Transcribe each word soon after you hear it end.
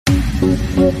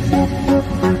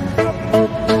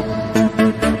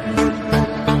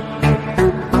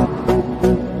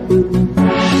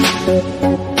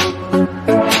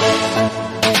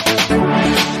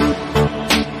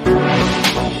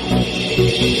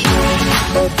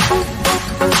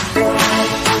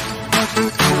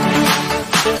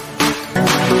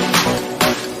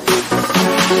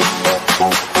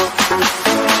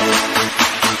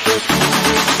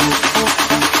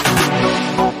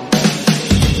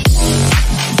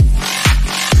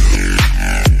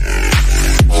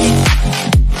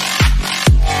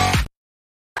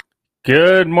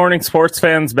Good morning, sports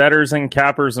fans, bettors, and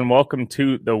cappers, and welcome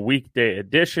to the weekday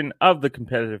edition of the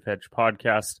Competitive Hedge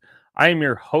Podcast. I am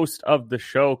your host of the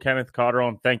show, Kenneth Cotterill,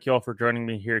 and thank you all for joining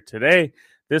me here today.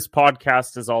 This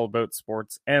podcast is all about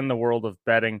sports and the world of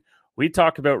betting. We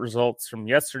talk about results from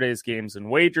yesterday's games and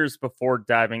wagers before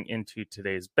diving into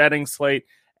today's betting slate,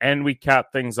 and we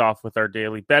cap things off with our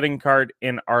daily betting card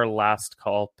in our last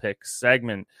call pick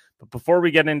segment. But before we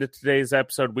get into today's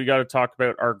episode, we got to talk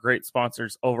about our great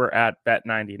sponsors over at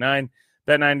Bet99.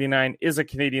 Bet99 is a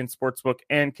Canadian sportsbook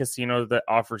and casino that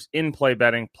offers in-play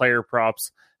betting, player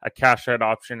props, a cash-out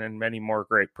option, and many more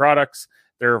great products.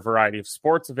 There are a variety of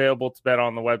sports available to bet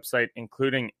on the website,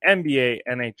 including NBA,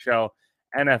 NHL,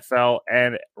 NFL,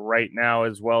 and right now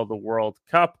as well, the World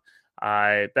Cup.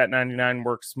 Bet99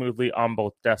 works smoothly on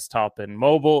both desktop and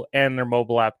mobile, and their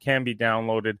mobile app can be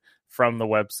downloaded from the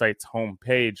website's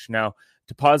homepage. Now,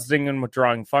 depositing and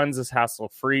withdrawing funds is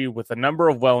hassle-free with a number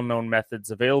of well-known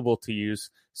methods available to use,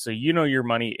 so you know your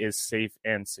money is safe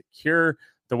and secure.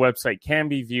 The website can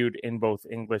be viewed in both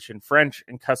English and French,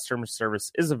 and customer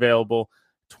service is available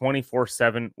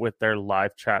 24/7 with their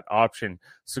live chat option.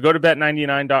 So go to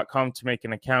bet99.com to make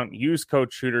an account. Use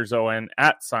code SHOOTERSON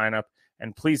at sign-up,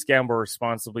 and please gamble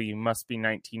responsibly. You must be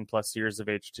 19 plus years of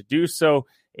age to do so.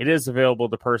 It is available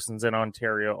to persons in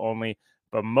Ontario only.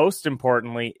 But most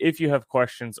importantly, if you have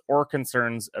questions or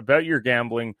concerns about your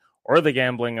gambling or the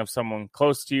gambling of someone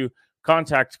close to you,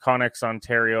 contact Connex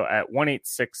Ontario at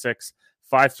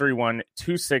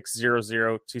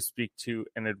 1-866-531-2600 to speak to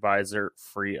an advisor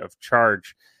free of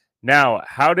charge. Now,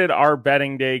 how did our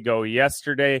betting day go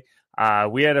yesterday?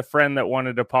 We had a friend that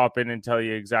wanted to pop in and tell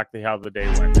you exactly how the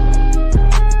day went.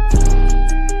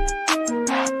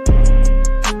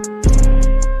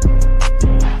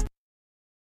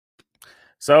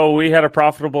 So we had a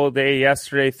profitable day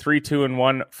yesterday,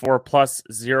 3-2-1 for plus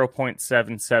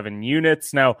 0.77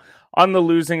 units. Now, on the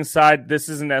losing side, this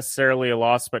isn't necessarily a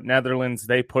loss, but Netherlands,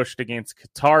 they pushed against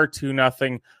Qatar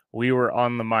 2-0. We were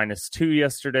on the -2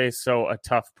 yesterday, so a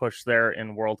tough push there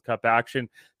in World Cup action.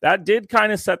 That did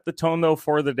kind of set the tone, though,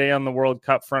 for the day on the World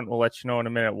Cup front. We'll let you know in a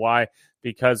minute why,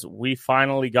 because we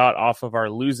finally got off of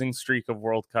our losing streak of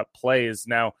World Cup plays.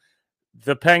 Now,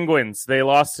 the Penguins, they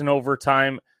lost in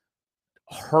overtime.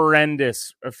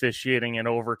 Horrendous officiating in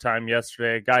overtime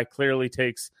yesterday. A guy clearly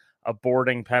takes a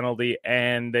boarding penalty,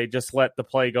 and they just let the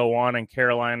play go on, and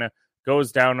Carolina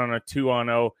goes down on a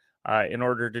 2-0 in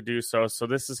order to do so. So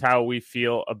this is how we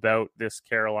feel about this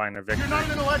Carolina victory. You're not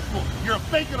an intellectual. You're a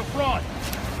fake and a fraud.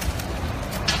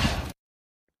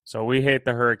 So we hate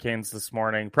the Hurricanes this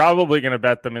morning. Probably going to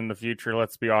bet them in the future.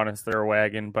 Let's be honest, they're a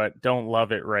wagon, but don't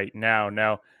love it right now.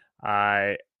 Now,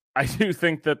 I do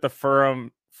think that the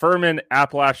Furman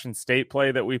Appalachian State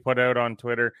play that we put out on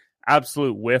Twitter,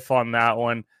 absolute whiff on that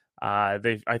one. I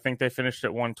think they finished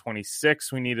at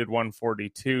 126. We needed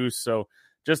 142. So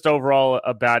just overall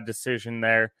a bad decision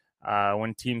there.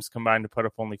 When teams combine to put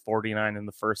up only 49 in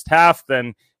the first half,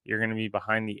 then you're going to be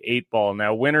behind the 8 ball.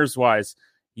 Now, winners wise,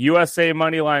 USA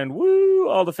money line. Woo!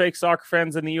 All the fake soccer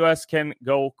fans in the US can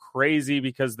go crazy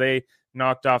because they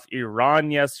knocked off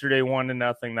Iran yesterday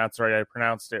 1-0. That's right, I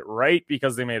pronounced it right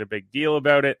because they made a big deal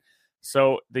about it.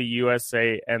 So the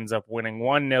USA ends up winning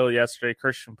 1-0 yesterday.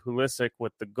 Christian Pulisic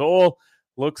with the goal.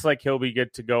 Looks like he'll be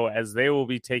good to go as they will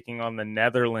be taking on the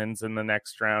Netherlands in the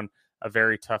next round. A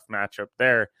very tough matchup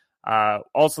there.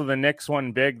 Also, the Knicks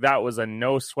won big. That was a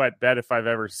no-sweat bet if I've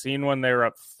ever seen one. They were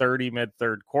up 30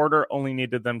 mid-third quarter. Only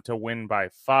needed them to win by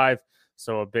 5.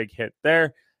 So a big hit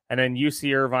there. And then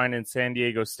UC Irvine and San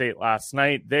Diego State last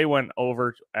night, they went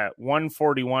over at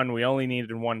 141. We only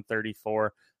needed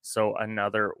 134, so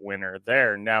another winner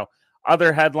there. Now,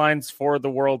 other headlines for the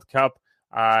World Cup.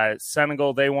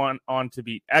 Senegal, they went on to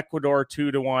beat Ecuador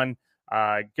 2-1.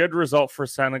 Good result for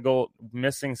Senegal.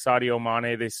 Missing Sadio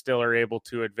Mane, they still are able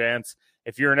to advance.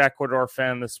 If you're an Ecuador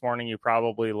fan this morning, you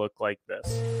probably look like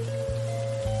this.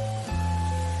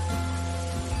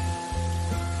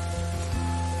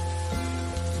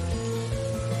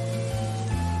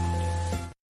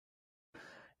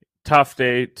 tough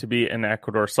day to be an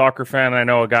Ecuador soccer fan. I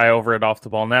know a guy over at Off the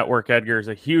Ball Network, Edgar, is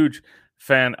a huge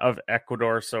fan of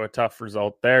Ecuador, so a tough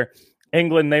result there.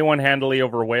 England, they won handily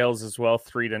over Wales as well,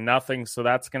 3-0. So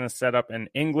that's going to set up an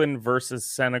England versus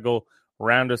Senegal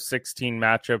round of 16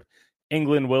 matchup.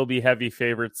 England will be heavy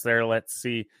favorites there. Let's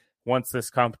see, once this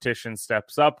competition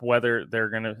steps up, whether they're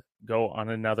going to go on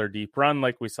another deep run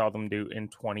like we saw them do in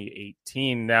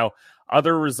 2018. Now,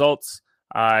 other results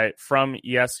from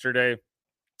yesterday,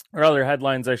 or other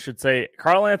headlines, I should say,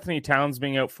 Karl Anthony Towns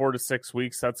being out 4 to 6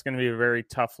 weeks. That's going to be a very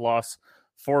tough loss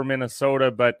for Minnesota,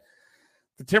 but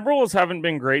the Timberwolves haven't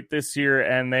been great this year,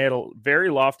 and they had very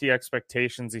lofty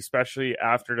expectations, especially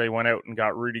after they went out and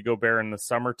got Rudy Gobert in the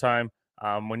summertime.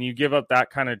 When you give up that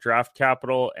kind of draft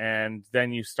capital and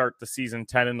then you start the season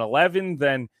 10-11,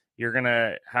 then you're going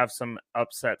to have some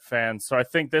upset fans. So I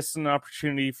think this is an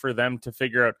opportunity for them to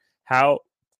figure out how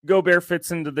Gobert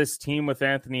fits into this team with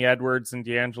Anthony Edwards and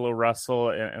D'Angelo Russell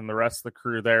and the rest of the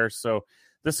crew there. So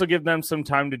this will give them some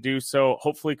time to do so.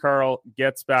 Hopefully Karl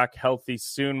gets back healthy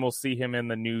soon. We'll see him in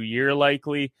the new year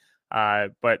likely.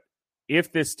 But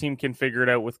if this team can figure it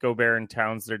out with Gobert and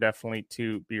Towns, they're definitely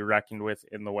to be reckoned with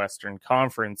in the Western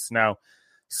Conference. Now,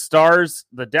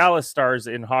 the Dallas Stars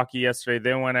in hockey yesterday,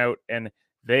 they went out and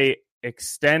they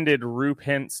extended Roope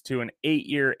Hintz to an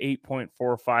 8-year,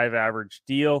 $8.45 average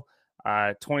deal.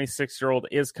 26-year-old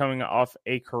is coming off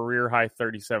a career-high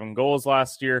 37 goals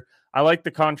last year. I like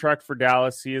the contract for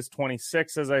Dallas. He is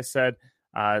 26, as I said.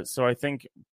 So I think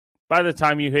by the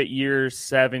time you hit year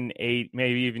 7, 8,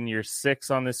 maybe even year 6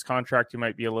 on this contract, you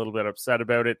might be a little bit upset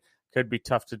about it. Could be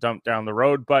tough to dump down the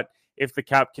road. But if the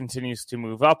cap continues to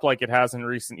move up like it has in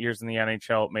recent years in the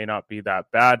NHL, it may not be that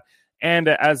bad. And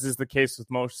as is the case with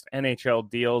most NHL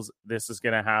deals, this is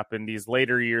going to happen. These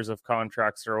later years of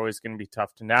contracts are always going to be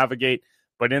tough to navigate.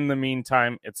 But in the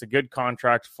meantime, it's a good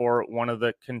contract for one of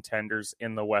the contenders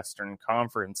in the Western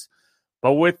Conference.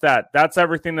 But with that, that's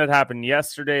everything that happened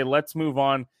yesterday. Let's move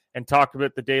on and talk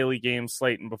about the daily game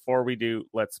slate. And before we do,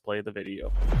 let's play the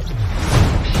video.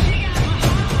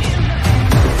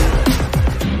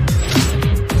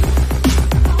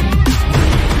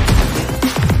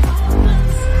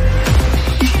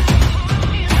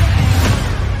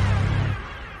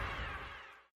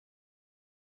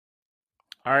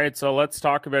 All right, so let's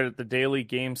talk about it. The daily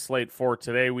game slate for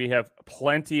today. We have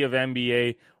plenty of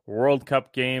NBA, World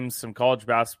Cup games, some college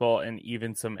basketball, and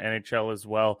even some NHL as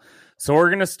well. So we're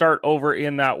going to start over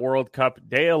in that World Cup.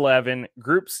 Day 11,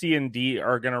 Group C and D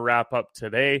are going to wrap up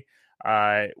today.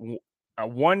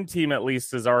 One team at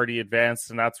least is already advanced,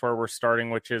 and that's where we're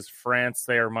starting, which is France.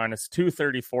 They are minus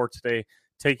 234 today,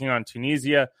 taking on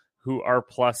Tunisia, who are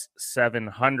plus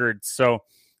 700. So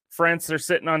France, they're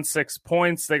sitting on 6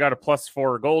 points. They got a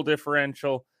 +4 goal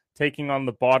differential, taking on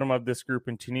the bottom of this group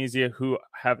in Tunisia, who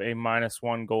have a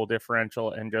 -1 goal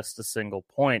differential and just a single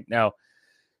point. Now,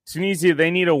 Tunisia,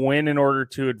 they need a win in order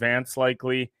to advance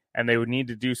likely, and they would need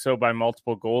to do so by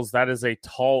multiple goals. That is a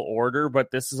tall order,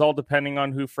 but this is all depending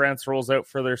on who France rolls out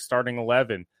for their starting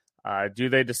 11. Do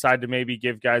they decide to maybe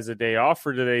give guys a day off,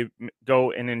 or do they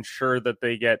go and ensure that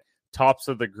they get tops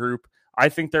of the group? I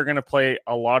think they're going to play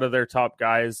a lot of their top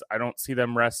guys. I don't see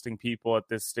them resting people at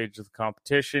this stage of the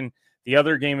competition. The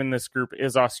other game in this group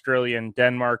is Australia and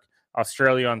Denmark.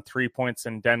 Australia on 3 points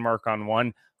and Denmark on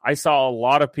 1. I saw a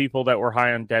lot of people that were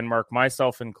high on Denmark,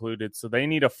 myself included, so they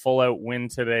need a full-out win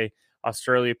today.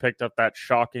 Australia picked up that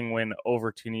shocking win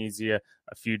over Tunisia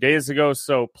a few days ago,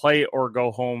 so play or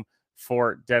go home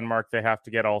for Denmark. They have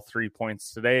to get all 3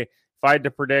 points today. If I had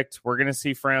to predict, we're going to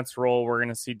see France roll, we're going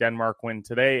to see Denmark win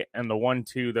today, and the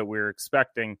 1-2 that we're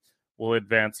expecting will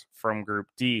advance from Group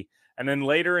D. And then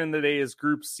later in the day is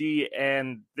Group C,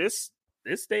 and this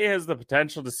day has the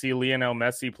potential to see Lionel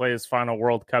Messi play his final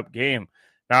World Cup game.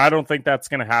 Now, I don't think that's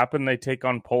going to happen. They take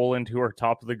on Poland, who are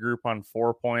top of the group on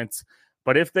 4 points.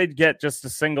 But if they get just a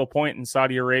single point and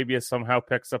Saudi Arabia somehow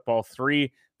picks up all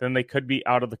 3, then they could be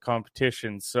out of the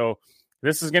competition. So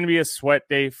this is going to be a sweat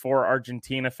day for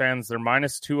Argentina fans. They're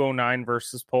minus 209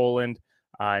 versus Poland.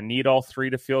 Need all 3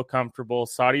 to feel comfortable.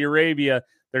 Saudi Arabia,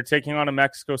 they're taking on a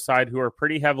Mexico side who are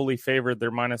pretty heavily favored.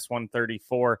 They're minus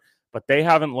 134, but they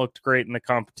haven't looked great in the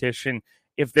competition.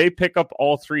 If they pick up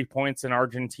all 3 points and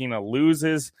Argentina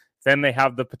loses, then they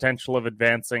have the potential of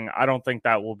advancing. I don't think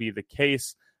that will be the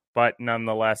case, but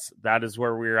nonetheless, that is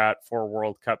where we're at for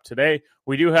World Cup today.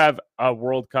 We do have a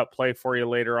World Cup play for you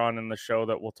later on in the show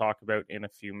that we'll talk about in a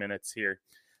few minutes here.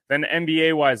 Then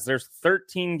NBA-wise, there's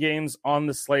 13 games on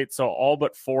the slate, so all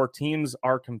but 4 teams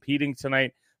are competing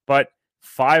tonight, but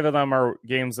 5 of them are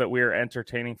games that we are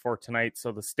entertaining for tonight.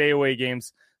 So the stay-away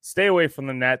games, stay away from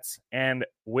the Nets, and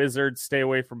Wizards, stay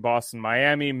away from Boston,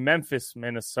 Miami, Memphis,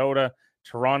 Minnesota,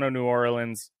 Toronto, New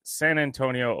Orleans, San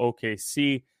Antonio,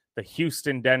 OKC, the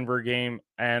Houston-Denver game,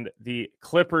 and the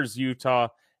Clippers, Utah,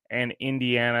 and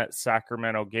Indiana,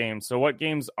 Sacramento game. So what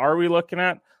games are we looking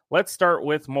at? Let's start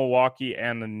with Milwaukee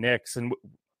and the Knicks. And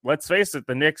let's face it,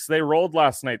 the Knicks, they rolled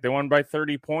last night. They won by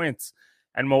 30 points.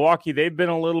 And Milwaukee, they've been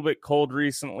a little bit cold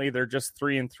recently. They're just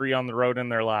 3-3 on the road in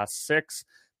their last 6.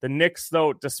 The Knicks,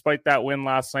 though, despite that win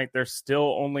last night, they're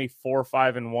still only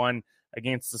 4-5-1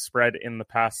 against the spread in the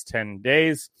past 10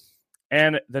 days.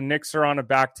 And the Knicks are on a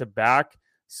back-to-back.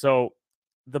 So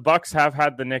the Bucks have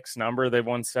had the Knicks number. They've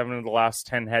won 7 of the last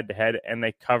 10 head-to-head, and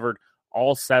they covered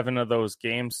all 7 of those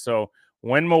games. So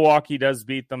when Milwaukee does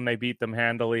beat them, they beat them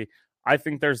handily. I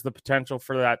think there's the potential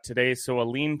for that today. So a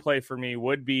lean play for me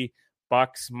would be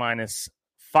Bucks minus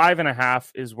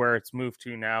 5.5 is where it's moved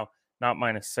to now. Not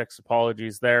 -6,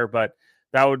 apologies there, but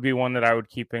that would be one that I would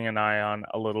keeping an eye on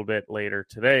a little bit later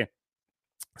today.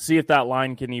 See if that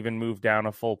line can even move down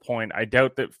a full point. I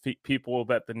doubt that people will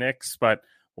bet the Knicks, but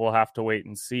we'll have to wait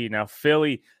and see. Now,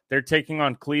 Philly, they're taking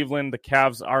on Cleveland. The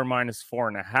Cavs are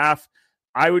 -4.5.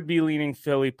 I would be leaning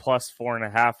Philly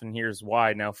 +4.5, and here's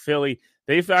why. Now, Philly,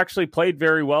 they've actually played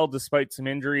very well despite some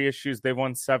injury issues. They've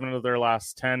won 7 of their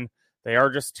last 10. They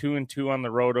are just 2-2 on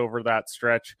the road over that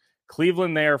stretch.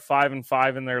 Cleveland, they are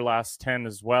 5-5 in their last 10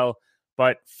 as well.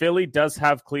 But Philly does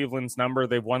have Cleveland's number.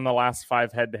 They've won the last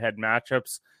 5 head-to-head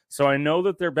matchups. So I know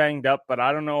that they're banged up, but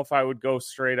I don't know if I would go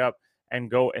straight up and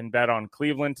go and bet on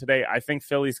Cleveland today. I think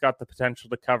Philly's got the potential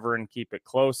to cover and keep it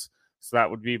close. So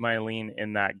that would be my lean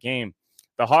in that game.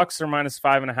 The Hawks are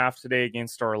 -5.5 today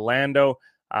against Orlando.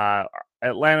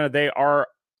 Atlanta, they are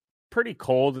pretty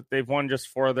cold. They've won just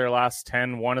 4 of their last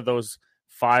 10. One of those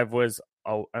 5 was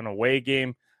an away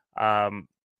game.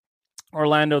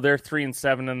 Orlando, they're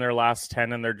 3-7 in their last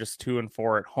 10, and they're just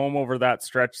 2-4 at home over that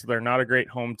stretch. So they're not a great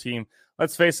home team.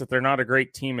 Let's face it, they're not a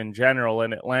great team in general.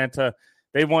 And Atlanta,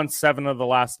 they've won 7 of the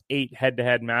last 8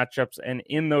 head-to-head matchups, and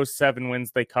in those 7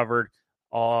 wins, they covered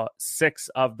 6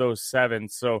 of those 7.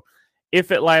 So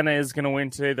if Atlanta is going to win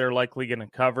today, they're likely going to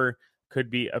cover. Could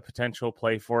be a potential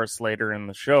play for us later in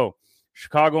the show.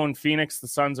 Chicago and Phoenix, the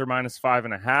Suns are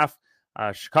 -5.5.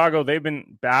 Chicago, they've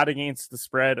been bad against the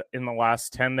spread in the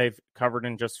last 10. They've covered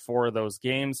in just 4 of those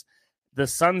games. The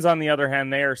Suns, on the other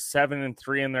hand, they are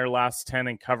 7-3 in their last 10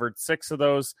 and covered 6 of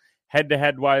those.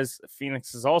 Head-to-head wise,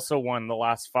 Phoenix has also won the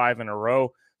last 5 in a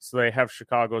row, so they have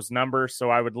Chicago's number. So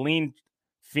I would lean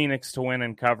Phoenix to win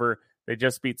and cover. They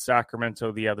just beat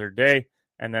Sacramento the other day,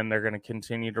 and then they're going to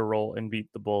continue to roll and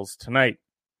beat the Bulls tonight.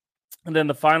 And then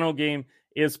the final game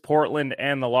is Portland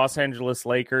and the Los Angeles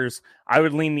Lakers. I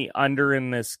would lean the under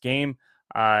in this game.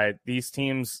 These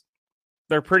teams,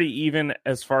 they're pretty even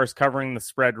as far as covering the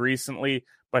spread recently,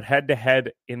 but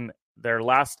head-to-head in their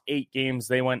last 8 games,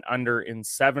 they went under in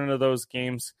 7 of those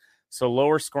games. So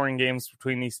lower scoring games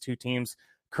between these two teams.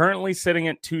 Currently sitting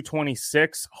at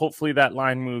 226. Hopefully that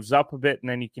line moves up a bit, and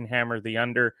then you can hammer the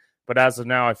under. But as of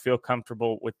now, I feel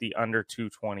comfortable with the under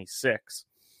 226.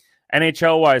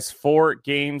 NHL-wise, 4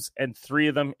 games, and 3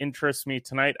 of them interest me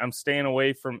tonight. I'm staying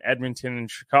away from Edmonton and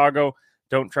Chicago.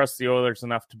 Don't trust the Oilers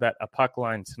enough to bet a puck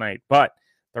line tonight. But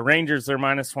the Rangers, they're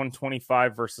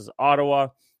 -125 versus Ottawa.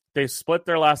 They've split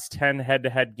their last 10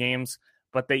 head-to-head games,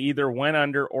 but they either went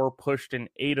under or pushed in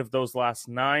 8 of those last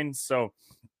 9. So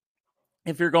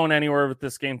if you're going anywhere with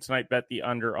this game tonight, bet the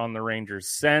under on the Rangers.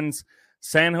 Sens,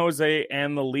 San Jose,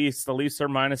 and the Leafs. The Leafs are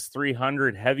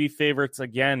 -300. Heavy favorites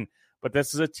again. But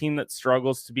this is a team that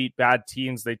struggles to beat bad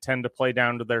teams. They tend to play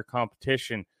down to their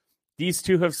competition. These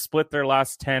two have split their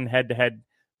last 10 head-to-head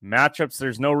matchups.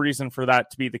 There's no reason for that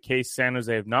to be the case. San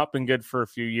Jose have not been good for a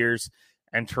few years,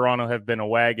 and Toronto have been a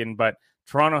wagon. But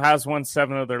Toronto has won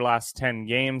 7 of their last 10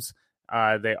 games.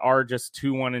 They are just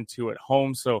 2-1-2 at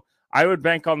home. So I would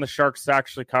bank on the Sharks to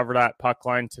actually cover that puck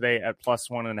line today at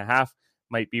 +1.5.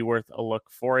 Might be worth a look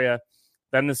for you.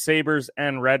 Then the Sabres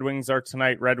and Red Wings are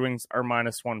tonight. Red Wings are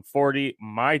 -140.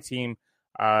 My team,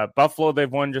 Buffalo,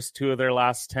 they've won just 2 of their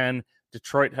last 10.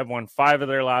 Detroit have won 5 of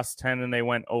their last 10, and they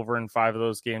went over in 5 of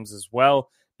those games as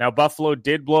well. Now, Buffalo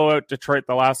did blow out Detroit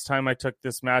the last time I took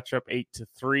this matchup,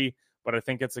 8-3, but I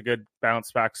think it's a good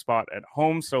bounce-back spot at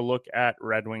home, so look at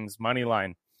Red Wings' money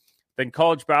line. Then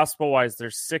college basketball-wise,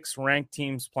 there's 6 ranked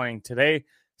teams playing today.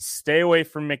 Stay away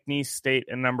from McNeese State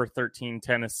and number 13,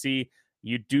 Tennessee.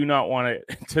 You do not want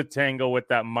to tangle with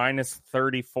that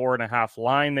 -34.5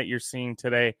 line that you're seeing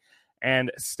today,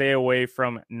 and stay away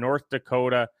from North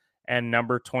Dakota and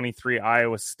number 23,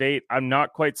 Iowa State. I'm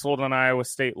not quite sold on Iowa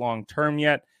State long-term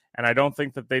yet, and I don't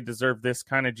think that they deserve this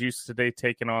kind of juice today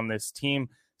taking on this team.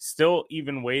 Still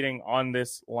even waiting on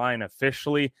this line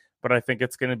officially, but I think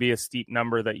it's going to be a steep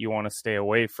number that you want to stay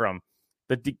away from.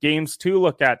 The games to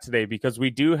look at today, because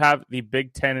we do have the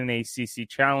Big Ten and ACC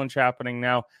Challenge happening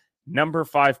now. Number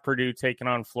 5 Purdue taking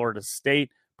on Florida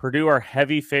State. Purdue are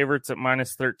heavy favorites at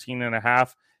minus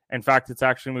 13.5. In fact, it's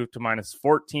actually moved to minus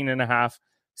 14.5.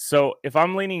 So if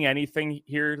I'm leaning anything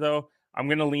here, though, I'm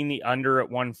going to lean the under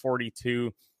at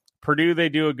 142. Purdue, they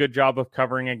do a good job of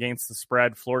covering against the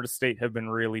spread. Florida State have been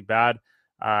really bad.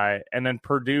 And then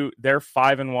Purdue, they're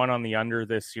 5-1 on the under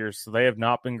this year, so they have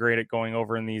not been great at going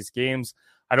over in these games.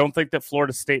 I don't think that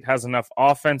Florida State has enough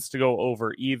offense to go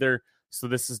over either, so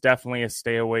this is definitely a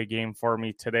stay-away game for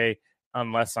me today,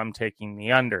 unless I'm taking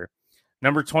the under.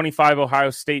 Number 25, Ohio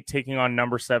State taking on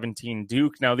number 17,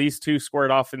 Duke. Now, these two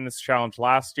squared off in this challenge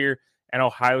last year, and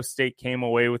Ohio State came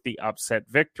away with the upset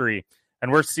victory.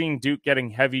 And we're seeing Duke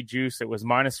getting heavy juice. It was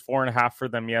minus 4.5 for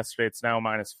them yesterday. It's now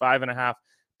minus 5.5.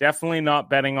 Definitely not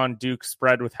betting on Duke's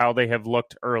spread with how they have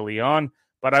looked early on,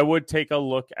 but I would take a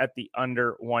look at the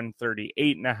under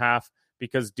 138.5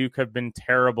 because Duke have been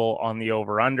terrible on the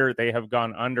over-under. They have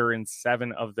gone under in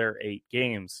 7 of their 8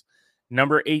 games.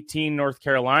 Number 18, North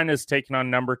Carolina is taking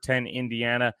on number 10,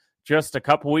 Indiana. Just a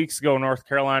couple weeks ago, North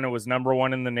Carolina was number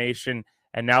 1 in the nation,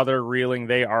 and now they're reeling.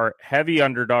 They are heavy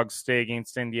underdogs today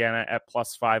against Indiana at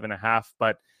plus 5.5.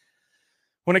 But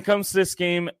when it comes to this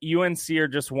game, UNC are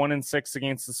just 1-6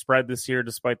 against the spread this year,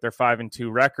 despite their 5-2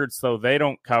 record, so they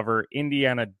don't cover.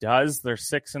 Indiana does. They're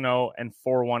 6-0 and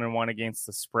 4-1 against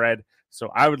the spread. So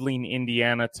I would lean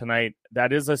Indiana tonight.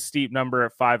 That is a steep number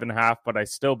at 5.5, but I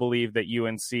still believe that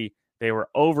UNC, they were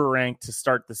overranked to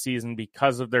start the season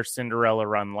because of their Cinderella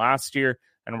run last year,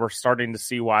 and we're starting to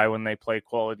see why when they play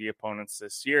quality opponents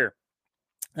this year.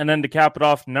 And then to cap it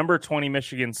off, number 20,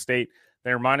 Michigan State,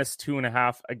 they're minus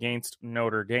 2.5 against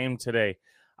Notre Dame today.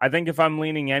 I think if I'm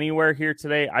leaning anywhere here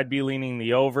today, I'd be leaning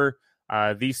the over.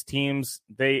 These teams,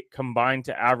 they combine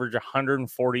to average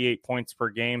 148 points per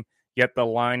game, yet the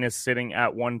line is sitting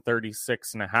at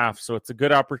 136.5. So it's a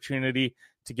good opportunity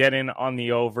to get in on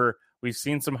the over. We've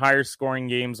seen some higher scoring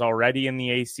games already in the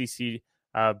ACC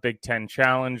Big Ten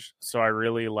Challenge, so I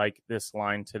really like this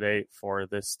line today for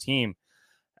this team.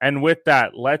 And with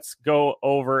that, let's go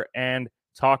over and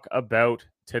talk about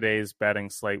today's betting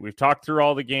slate. We've talked through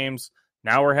all the games.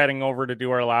 Now we're heading over to do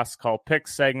our last call pick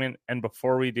segment. And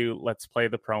before we do, let's play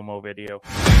the promo video.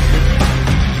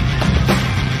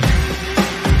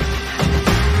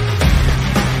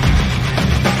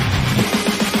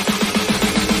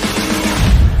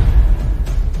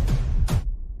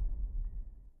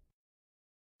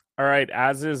 All right,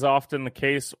 as is often the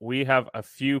case, we have a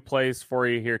few plays for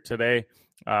you here today.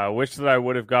 Wish that I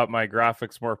would have got my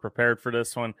graphics more prepared for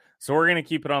this one. So we're going to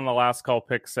keep it on the last call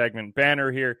pick segment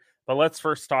banner here. But let's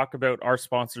first talk about our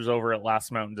sponsors over at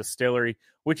Last Mountain Distillery,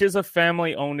 which is a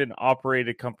family-owned and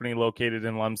operated company located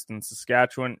in Lumsden,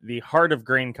 Saskatchewan, the heart of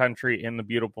grain country in the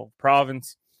beautiful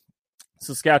province.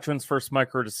 Saskatchewan's first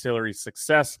micro-distillery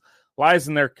success lies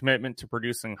in their commitment to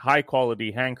producing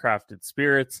high-quality handcrafted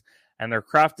spirits, and their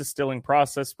craft distilling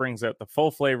process brings out the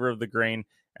full flavor of the grain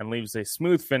and leaves a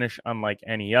smooth finish unlike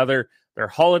any other. Their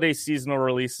holiday seasonal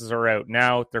releases are out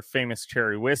now. Their famous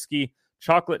cherry whiskey,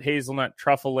 chocolate hazelnut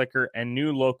truffle liquor, and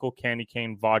new local candy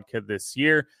cane vodka this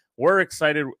year. We're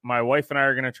excited. My wife and I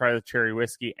are going to try the cherry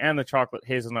whiskey and the chocolate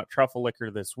hazelnut truffle liquor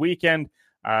this weekend.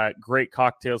 Great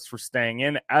cocktails for staying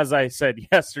in. As I said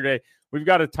yesterday, we've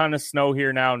got a ton of snow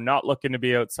here now. Not looking to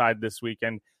be outside this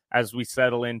weekend as we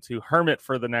settle into hermit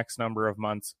for the next number of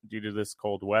months due to this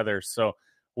cold weather. So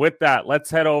with that,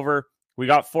 let's head over. We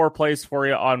got 4 plays for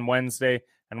you on Wednesday,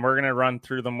 and we're going to run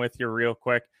through them with you real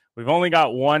quick. We've only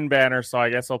got one banner, so I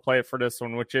guess I'll play it for this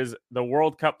one, which is the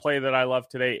World Cup play that I love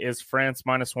today is France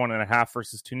minus 1.5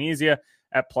 versus Tunisia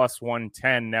at plus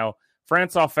 110. Now,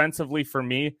 France offensively, for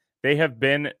me, they have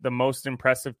been the most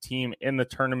impressive team in the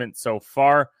tournament so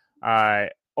far.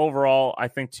 Overall, I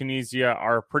think Tunisia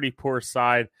are a pretty poor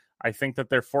side. I think that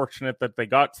they're fortunate that they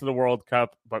got to the World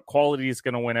Cup, but quality is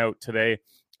going to win out today.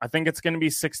 I think it's going to be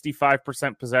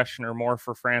 65% possession or more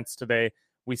for France today.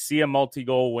 We see a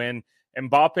multi-goal win.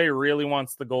 Mbappe really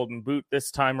wants the golden boot this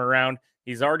time around.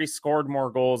 He's already scored more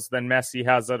goals than Messi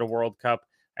has at a World Cup,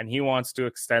 and he wants to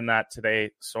extend that today.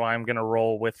 So I'm going to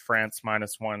roll with France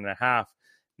minus 1.5.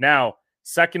 Now,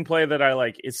 second play that I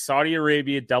like is Saudi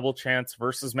Arabia double chance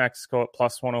versus Mexico at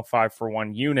plus 105 for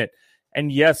 1 unit. And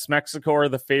yes, Mexico are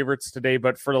the favorites today,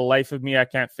 but for the life of me, I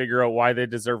can't figure out why they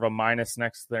deserve a minus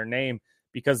next to their name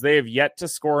because they have yet to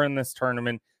score in this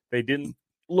tournament. They didn't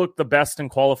look the best in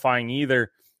qualifying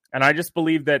either. And I just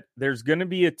believe that there's going to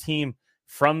be a team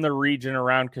from the region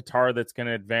around Qatar that's going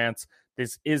to advance.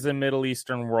 This is a Middle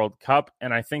Eastern World Cup,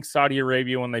 and I think Saudi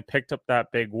Arabia, when they picked up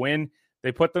that big win,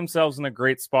 they put themselves in a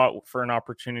great spot for an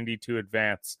opportunity to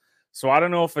advance. So I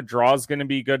don't know if a draw is going to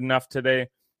be good enough today,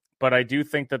 but I do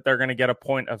think that they're going to get a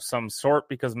point of some sort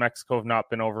because Mexico have not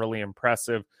been overly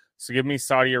impressive. So give me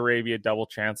Saudi Arabia double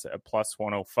chance at plus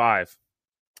 105.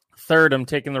 Third, I'm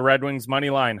taking the Red Wings money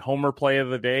line. Homer play of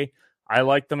the day. I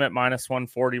like them at minus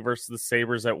 140 versus the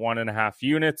Sabres at 1.5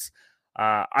 units.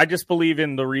 I just believe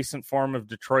in the recent form of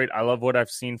Detroit. I love what I've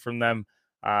seen from them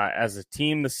as a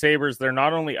team. The Sabres, they're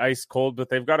not only ice cold, but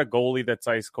they've got a goalie that's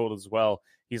ice cold as well.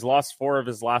 He's lost 4 of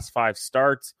his last 5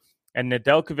 starts. And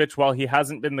Nedeljkovic, while he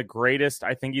hasn't been the greatest,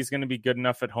 I think he's going to be good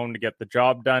enough at home to get the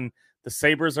job done. The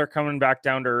Sabres are coming back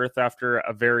down to earth after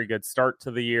a very good start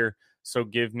to the year. So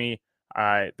give me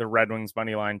the Red Wings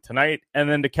money line tonight. And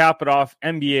then to cap it off,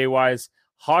 NBA-wise,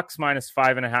 Hawks minus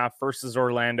 5.5 versus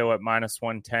Orlando at minus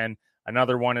 110.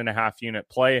 Another 1.5 unit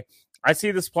play. I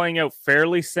see this playing out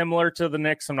fairly similar to the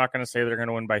Knicks. I'm not going to say they're going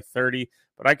to win by 30,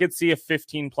 but I could see a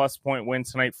 15-plus point win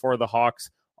tonight for the Hawks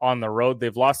on the road.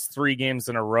 They've lost 3 games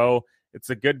in a row.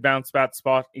 It's a good bounce-back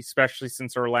spot, especially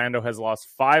since Orlando has lost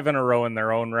 5 in a row in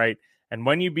their own right. And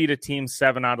when you beat a team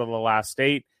 7 out of the last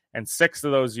 8, and 6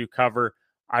 of those you cover,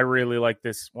 I really like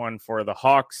this one for the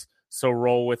Hawks. So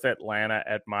roll with Atlanta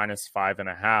at minus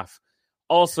 5.5.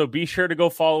 Also, be sure to go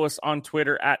follow us on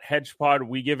Twitter at HedgePod.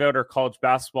 We give out our college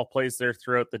basketball plays there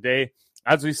throughout the day.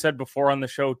 As we said before on the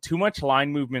show, too much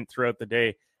line movement throughout the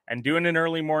day. And doing an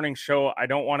early morning show, I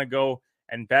don't want to go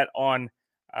and bet on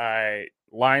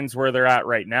lines where they're at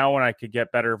right now when I could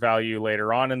get better value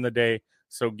later on in the day.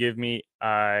 So give me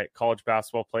college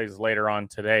basketball plays later on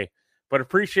today. But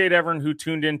appreciate everyone who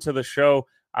tuned into the show.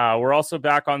 We're also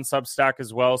back on Substack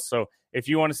as well. So if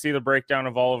you want to see the breakdown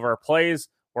of all of our plays,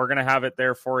 we're going to have it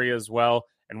there for you as well.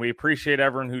 And we appreciate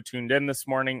everyone who tuned in this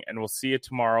morning, and we'll see you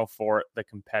tomorrow for the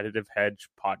Competitive Hedge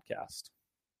podcast.